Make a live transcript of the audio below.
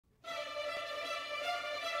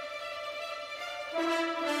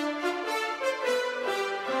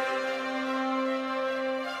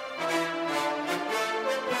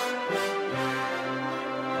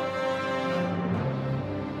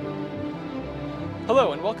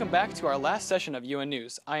Hello and welcome back to our last session of UN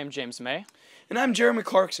News. I am James May. And I'm Jeremy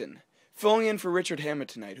Clarkson, filling in for Richard Hammond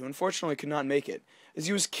tonight, who unfortunately could not make it, as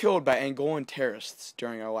he was killed by Angolan terrorists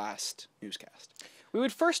during our last newscast. We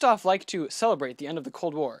would first off like to celebrate the end of the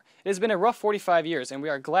Cold War. It has been a rough 45 years and we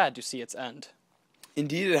are glad to see its end.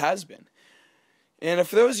 Indeed it has been. And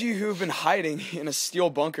for those of you who have been hiding in a steel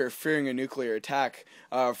bunker fearing a nuclear attack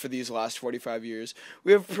for these last 45 years,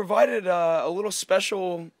 we have provided a little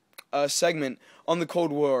special segment on the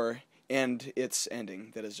Cold War and its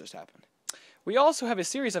ending that has just happened. We also have a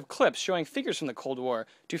series of clips showing figures from the Cold War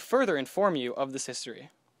to further inform you of this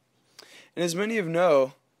history. And as many of you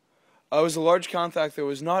know, it was a large conflict that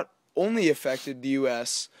was not only affected the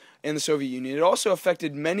U.S. and the Soviet Union, it also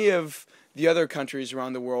affected many of the other countries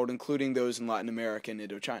around the world, including those in Latin America and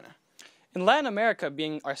Indochina. In Latin America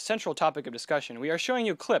being our central topic of discussion, we are showing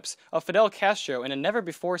you clips of Fidel Castro in a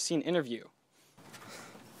never-before-seen interview.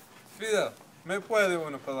 Fidel, ¿me puede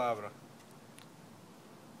una palabra?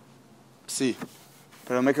 Sí,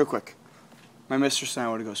 but I'll make it quick. My mistress and I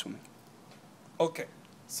want to go swimming. Okay,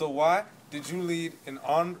 so why did you lead an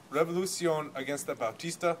armed revolution against the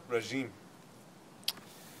Bautista regime?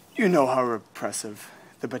 You know how repressive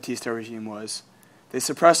the Batista regime was. They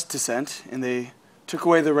suppressed dissent, and they took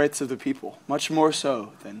away the rights of the people, much more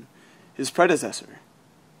so than his predecessor,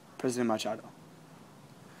 President Machado.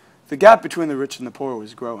 The gap between the rich and the poor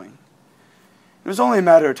was growing. It was only a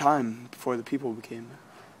matter of time before the people became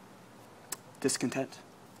discontent.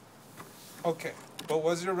 Okay, but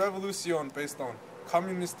was your revolution based on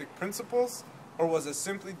communistic principles, or was it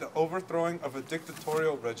simply the overthrowing of a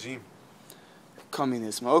dictatorial regime?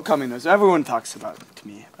 Communismo, oh communismo. Everyone talks about it to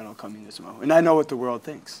me about communismo, and I know what the world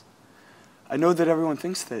thinks. I know that everyone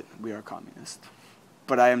thinks that we are communist,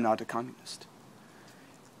 but I am not a communist.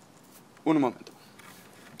 Un momento.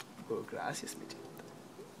 Oh, gracias, mi chiquita.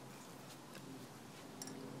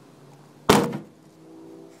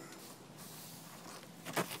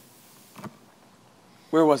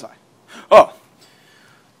 Where was I? Oh,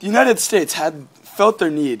 the United States had felt their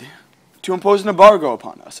need to impose an embargo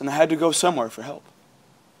upon us, and I had to go somewhere for help.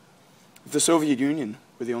 If the Soviet Union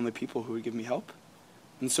were the only people who would give me help,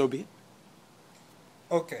 then so be it.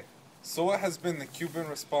 Okay, so what has been the Cuban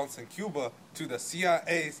response in Cuba to the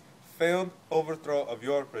CIA's failed overthrow of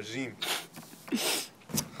your regime?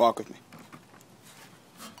 Walk with me.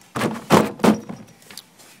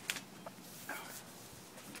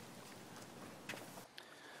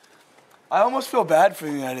 I almost feel bad for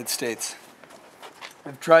the United States.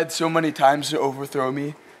 They've tried so many times to overthrow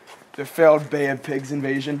me. Their failed Bay of Pigs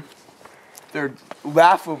invasion. Their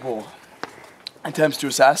laughable attempts to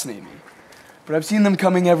assassinate me. But I've seen them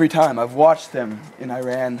coming every time. I've watched them in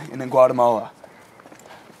Iran and in Guatemala.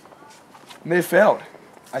 And they failed.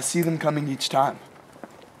 I see them coming each time.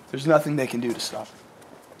 There's nothing they can do to stop it.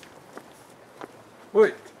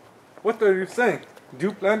 Wait, what are you saying? Do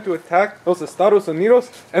you plan to attack los Estados Unidos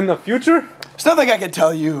in the future? There's nothing I can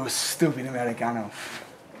tell you, stupid Americano.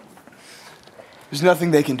 There's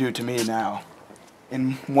nothing they can do to me now.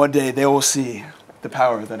 And one day they will see the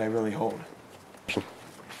power that I really hold. Stupid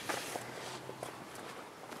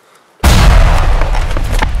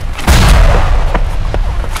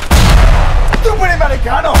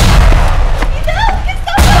Americano! Fidel, ¿qué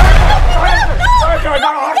está pasando? Fidel,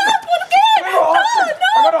 no, no, ¿por qué? No, no.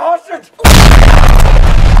 I got a hostage!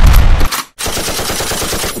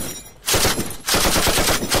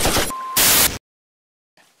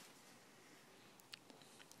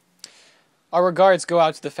 Our regards go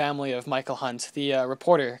out to the family of Michael Hunt, the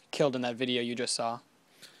reporter killed in that video you just saw.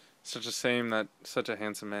 Such a shame that such a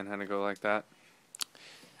handsome man had to go like that.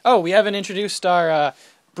 Oh, we haven't introduced our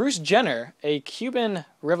Bruce Jenner, a Cuban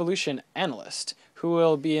revolution analyst, who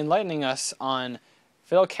will be enlightening us on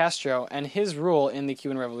Fidel Castro and his role in the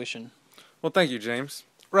Cuban Revolution. Well, thank you, James.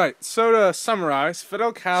 Right, so to summarize,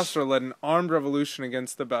 Fidel Castro led an armed revolution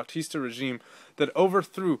against the Bautista regime that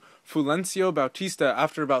overthrew Fulgencio Bautista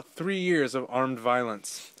after about 3 years of armed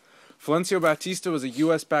violence. Fulgencio Bautista was a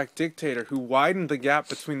U.S.-backed dictator who widened the gap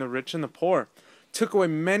between the rich and the poor, took away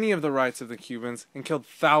many of the rights of the Cubans, and killed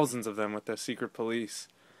thousands of them with their secret police.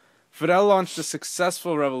 Fidel launched a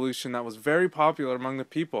successful revolution that was very popular among the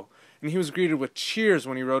people, and he was greeted with cheers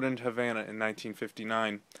when he rode into Havana in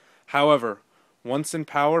 1959. However, once in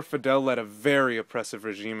power, Fidel led a very oppressive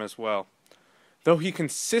regime as well. Though he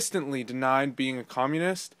consistently denied being a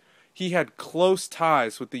communist, he had close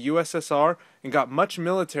ties with the USSR and got much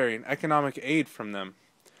military and economic aid from them.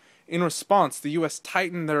 In response, the U.S.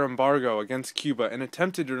 tightened their embargo against Cuba and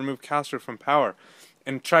attempted to remove Castro from power,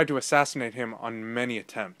 and tried to assassinate him on many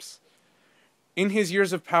attempts. In his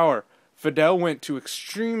years of power, Fidel went to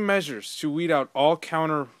extreme measures to weed out all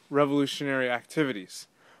counter-revolutionary activities.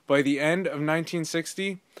 By the end of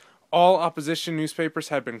 1960, all opposition newspapers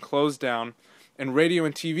had been closed down, and radio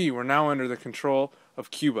and TV were now under the control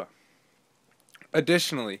of Cuba.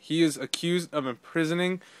 Additionally, he is accused of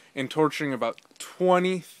imprisoning and torturing about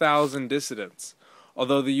 20,000 dissidents.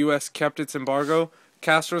 Although the U.S. kept its embargo,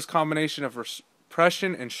 Castro's combination of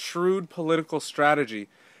repression and shrewd political strategy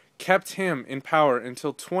kept him in power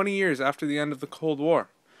until 20 years after the end of the Cold War.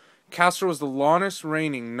 Castro was the longest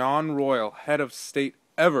reigning non-royal head of state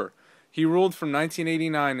ever. He ruled from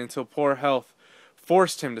 1989 until poor health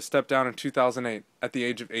forced him to step down in 2008 at the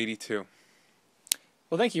age of 82.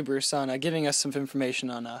 Well, thank you, Bruce, on giving us some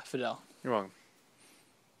information on Fidel. You're welcome.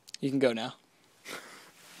 You can go now.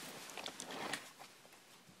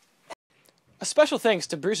 A special thanks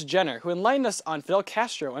to Bruce Jenner, who enlightened us on Fidel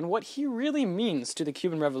Castro and what he really means to the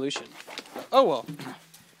Cuban Revolution. Oh, well.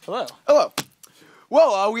 Hello. Hello.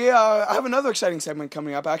 Well, we have another exciting segment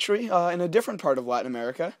coming up, actually, in a different part of Latin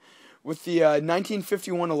America, with the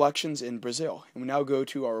 1951 elections in Brazil. And we now go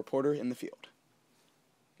to our reporter in the field.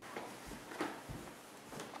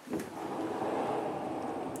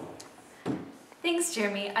 Thanks,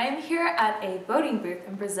 Jeremy. I am here at a voting booth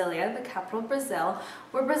in Brasilia, the capital of Brazil,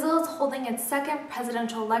 where Brazil is holding its second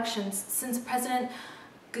presidential elections since President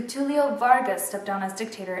Getulio Vargas stepped down as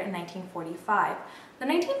dictator in 1945. The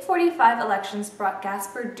 1945 elections brought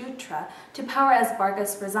Gaspar Dutra to power as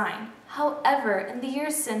Vargas resigned. However, in the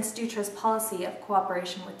years since, Dutra's policy of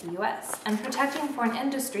cooperation with the U.S. and protecting foreign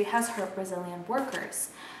industry has hurt Brazilian workers.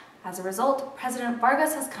 As a result, President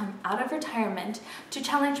Vargas has come out of retirement to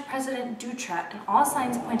challenge President Dutra, and all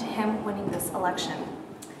signs point to him winning this election.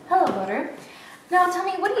 Hello, voter. Now tell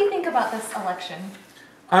me, what do you think about this election?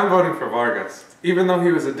 I'm voting for Vargas. Even though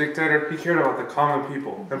he was a dictator, he cared about the common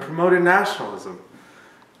people and promoted nationalism.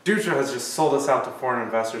 Dutra has just sold us out to foreign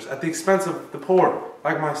investors at the expense of the poor,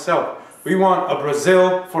 like myself. We want a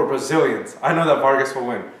Brazil for Brazilians. I know that Vargas will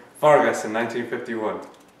win. Vargas in 1951.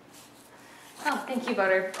 Oh, thank you,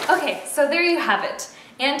 voter. Okay, so there you have it.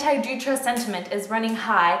 Anti-Dutra sentiment is running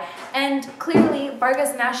high, and clearly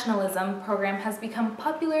Vargas' nationalism program has become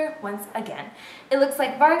popular once again. It looks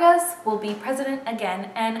like Vargas will be president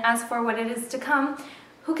again, and as for what it is to come,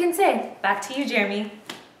 who can say? Back to you, Jeremy.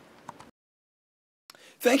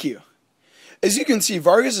 Thank you. As you can see,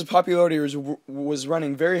 Vargas' popularity was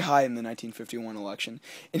running very high in the 1951 election,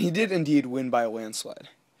 and he did indeed win by a landslide.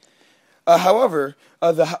 However,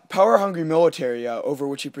 the power-hungry military over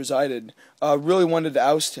which he presided really wanted to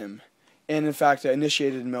oust him, and in fact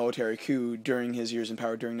initiated a military coup during his years in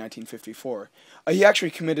power during 1954. He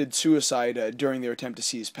actually committed suicide during their attempt to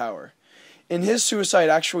seize power. And his suicide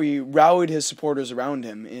actually rallied his supporters around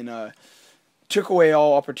him and took away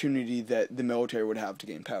all opportunity that the military would have to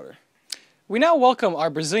gain power. We now welcome our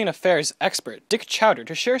Brazilian affairs expert, Dick Chowder,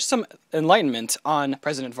 to share some enlightenment on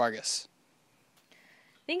President Vargas.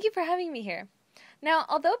 Thank you for having me here. Now,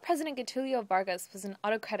 although President Getulio Vargas was an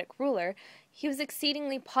autocratic ruler, he was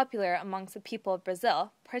exceedingly popular amongst the people of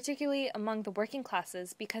Brazil, particularly among the working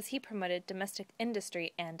classes, because he promoted domestic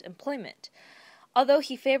industry and employment. Although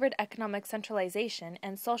he favored economic centralization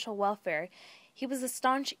and social welfare, he was a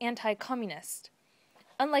staunch anti-communist.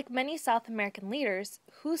 Unlike many South American leaders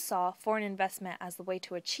who saw foreign investment as the way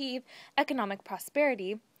to achieve economic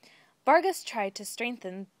prosperity, Vargas tried to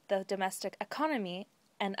strengthen the domestic economy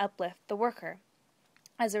and uplift the worker.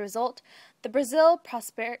 As a result, the Brazil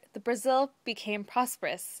became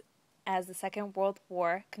prosperous as the Second World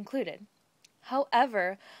War concluded.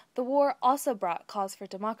 However, the war also brought calls for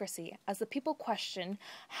democracy, as the people questioned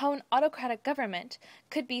how an autocratic government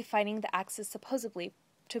could be fighting the Axis supposedly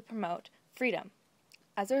to promote freedom.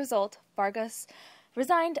 As a result, Vargas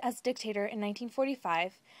resigned as dictator in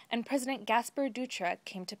 1945, and President Gaspar Dutra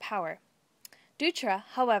came to power. Dutra,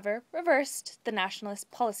 however, reversed the nationalist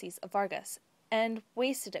policies of Vargas and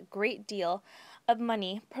wasted a great deal of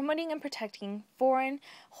money promoting and protecting foreign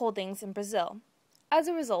holdings in Brazil. As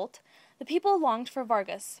a result, the people longed for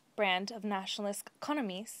Vargas' brand of nationalist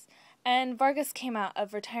economies, and Vargas came out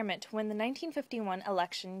of retirement to win the 1951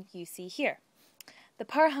 election you see here. The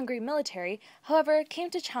power-hungry military, however, came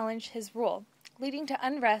to challenge his rule, leading to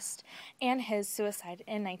unrest and his suicide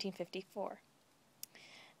in 1954.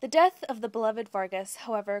 The death of the beloved Vargas,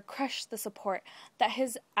 however, crushed the support that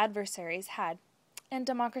his adversaries had, and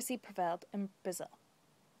democracy prevailed in Brazil.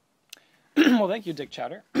 Well, thank you, Dick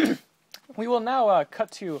Chowder. We will now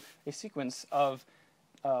cut to a sequence of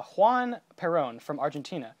Juan Perón from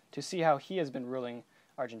Argentina to see how he has been ruling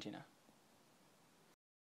Argentina.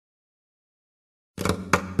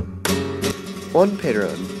 Juan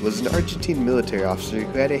Perón was an Argentine military officer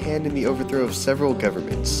who had a hand in the overthrow of several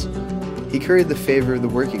governments. He curried the favor of the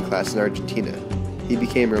working class in Argentina. He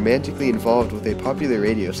became romantically involved with a popular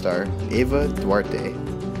radio star, Eva Duarte.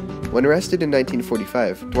 When arrested in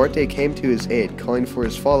 1945, Duarte came to his aid, calling for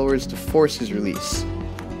his followers to force his release.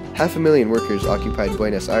 500,000 workers occupied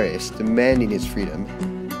Buenos Aires, demanding his freedom.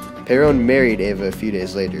 Perón married Eva a few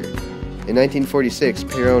days later. In 1946,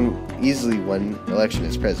 Perón easily won election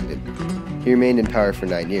as president. He remained in power for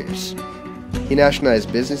 9 years. He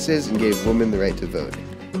nationalized businesses and gave women the right to vote,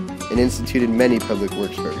 and instituted many public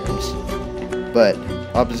works programs. But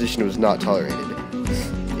opposition was not tolerated.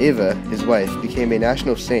 Eva, his wife, became a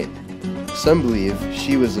national saint. Some believe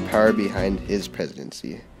she was the power behind his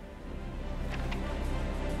presidency.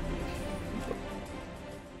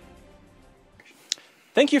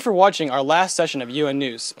 Thank you for watching our last session of UN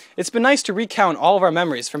News. It's been nice to recount all of our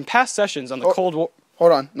memories from past sessions on the Cold War.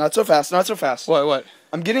 Hold on, not so fast, not so fast. What?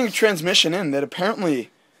 I'm getting a transmission in that apparently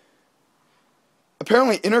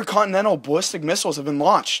intercontinental ballistic missiles have been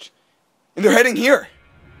launched. And they're heading here.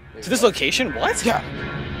 To this location? What? Yeah.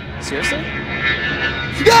 Seriously?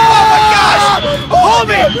 No! Oh my gosh! Hold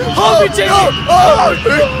me! Hold me, Jason! Oh,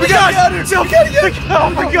 we gotta get out of here! We gotta get out!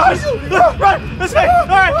 Oh my gosh! Run! This way!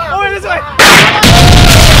 Alright! Over this way!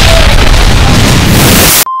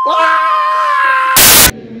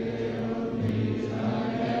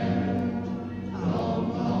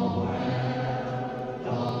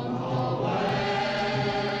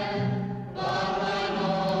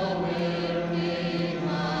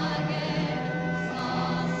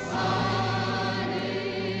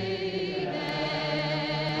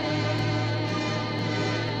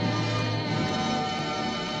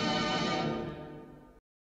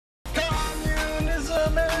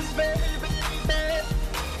 Communism is very, very bad.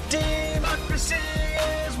 Democracy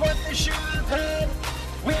is what they should have had.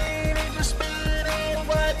 We need to spread our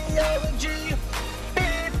ideology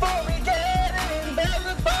before we get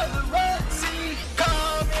enveloped by the Red Sea.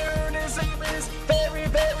 Communism is very,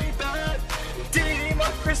 very bad.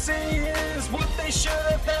 Democracy is what they should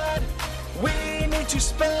have had. We need to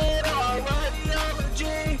spread our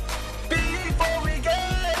ideology before we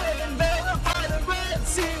get enveloped by the Red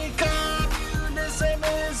Sea. Communism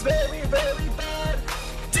is very, very bad.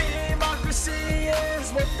 Democracy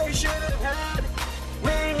is what they should have had.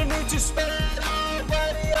 We need to spread